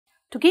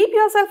To keep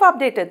yourself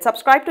updated,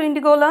 subscribe to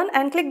Indigolearn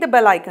and click the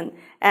bell icon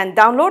and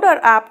download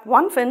our app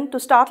OneFin to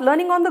start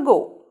learning on the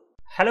go.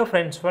 Hello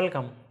friends,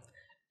 welcome.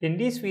 In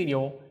this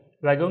video,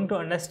 we are going to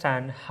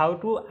understand how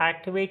to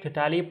activate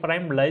Tally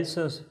Prime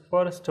license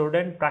for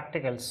student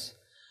practicals.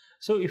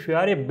 So if you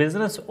are a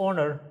business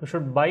owner, you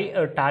should buy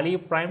a Tally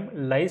Prime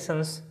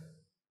license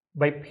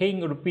by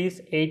paying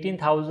rupees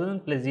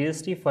 18,000 plus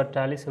GST for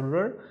Tally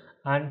Silver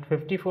and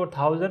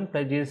 54,000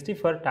 plus GST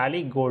for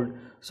Tally Gold.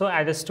 So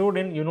as a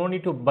student, you don't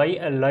need to buy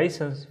a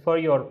license for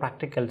your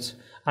practicals.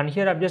 And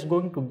here I'm just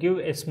going to give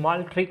a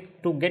small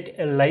trick to get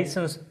a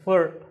license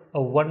for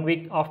a 1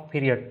 week off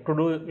period to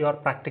do your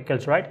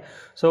practicals, right?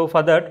 So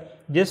for that,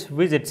 just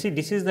visit, see,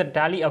 this is the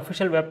Tally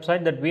official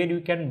website that where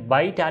you can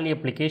buy Tally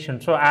application.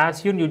 So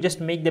as soon you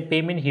just make the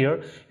payment here,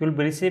 you will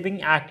be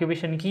receiving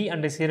activation key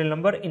and the serial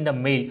number in the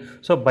mail.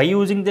 So by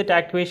using that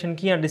activation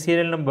key and the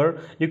serial number,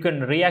 you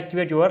can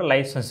reactivate your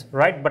license,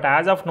 right? But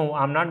as of now,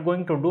 I'm not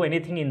going to do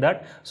anything in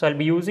that. So I'll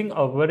be using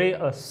a very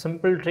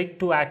simple trick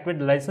to activate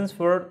the license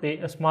for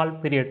a small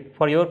period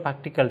for your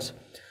practicals.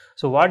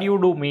 So what you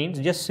do means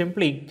just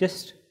simply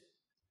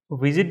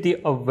visit the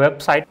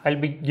website. I'll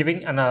be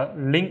giving a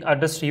link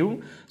address to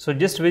you. So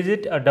just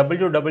visit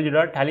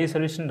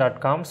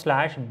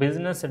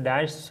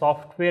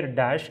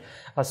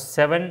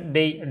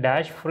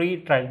www.tallySolution.com/business-software-7-day-free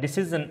trial. This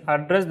is an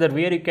address that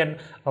where you can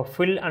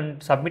fill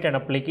and submit an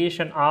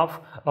application of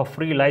a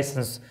free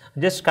license.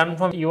 Just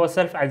confirm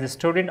yourself as a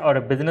student or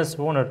a business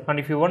owner, and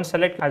if you want to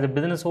select as a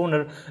business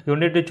owner, you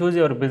need to choose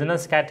your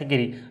business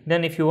category.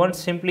 Then if you want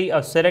simply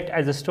select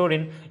as a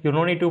student, you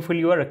don't need to fill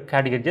your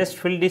category. Just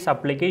fill this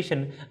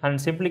application and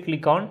simply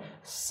click on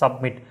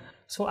submit.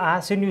 So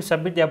as soon you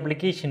submit the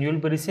application, you will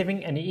be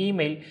receiving an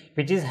email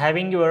which is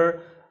having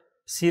your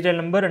serial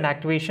number and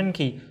activation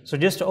key. So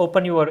just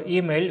open your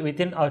email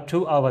within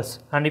 2 hours,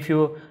 and if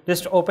you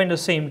just open the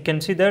same, you can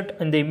see that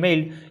in the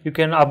email you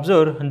can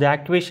observe the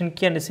activation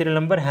key and the serial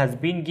number has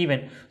been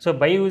given. So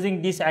by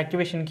using this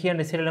activation key and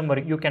the serial number,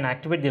 you can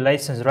activate the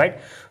license, right?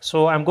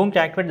 So I'm going to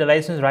activate the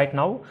license right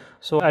now.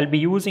 So I'll be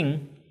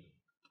using,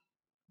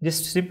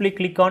 just simply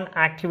click on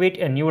activate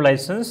a new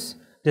license.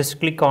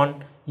 Just click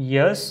on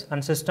yes,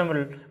 and system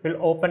will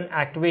open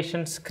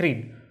activation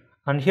screen,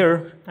 and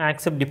here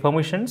accept the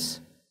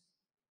permissions.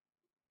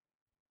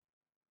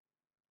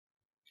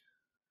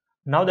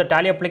 Now the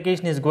Tally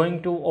application is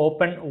going to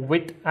open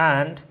with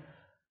an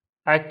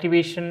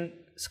activation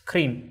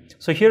screen.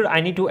 So here I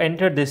need to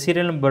enter the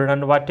serial number,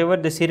 and whatever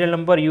the serial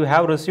number you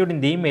have received in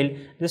the email,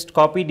 just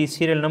copy the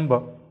serial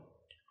number,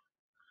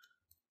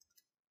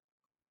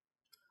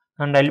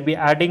 and I'll be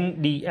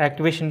adding the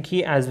activation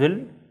key as well.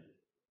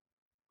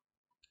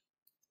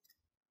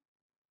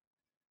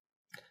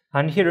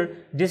 And here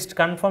just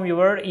confirm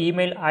your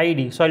email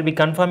ID. So I'll be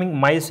confirming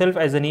myself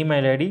as an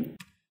email ID,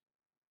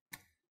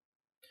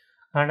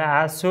 and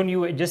as soon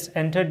you just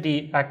enter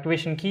the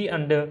activation key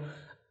and the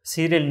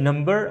serial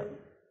number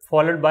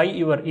followed by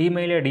your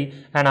email ID,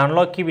 an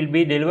unlock key will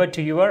be delivered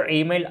to your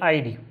email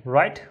ID,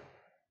 right?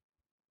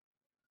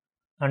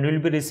 And you will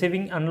be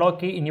receiving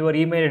unlock key in your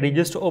email ID.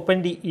 Just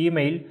open the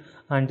email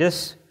and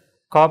just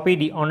copy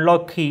the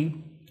unlock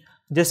key.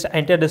 Just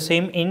enter the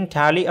same in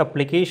Tally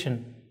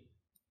application.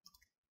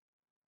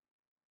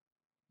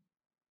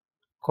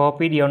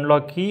 Copy the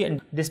unlock key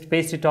and just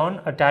paste it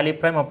on a Tally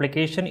Prime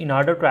application in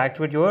order to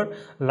activate your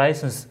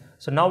license.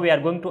 So now we are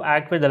going to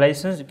activate the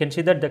license. You can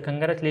see that the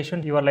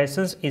congratulations, your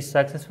license is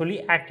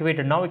successfully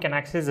activated. Now we can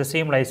access the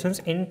same license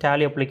in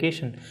Tally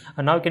application,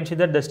 and now you can see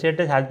that the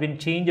status has been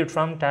changed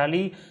from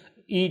Tally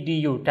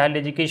EDU, Tally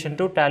Education,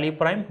 to Tally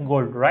Prime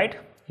Gold, right?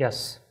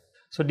 Yes.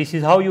 So this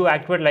is how you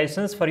activate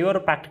license for your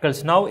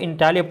practicals. Now in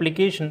Tally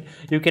application,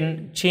 you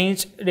can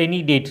change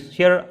any date.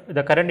 Here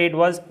the current date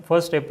was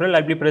 1st April.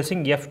 I'll be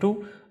pressing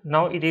F2.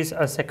 Now it is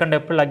 2nd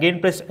April. Again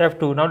press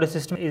F2. Now the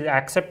system is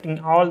accepting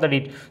all the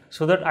date,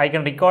 so that I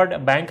can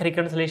record bank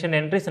reconciliation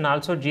entries and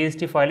also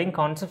GST filing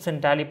concepts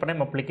in Tally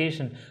Prime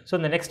application. So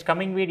in the next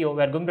coming video,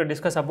 we are going to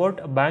discuss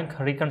about bank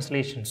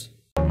reconciliations.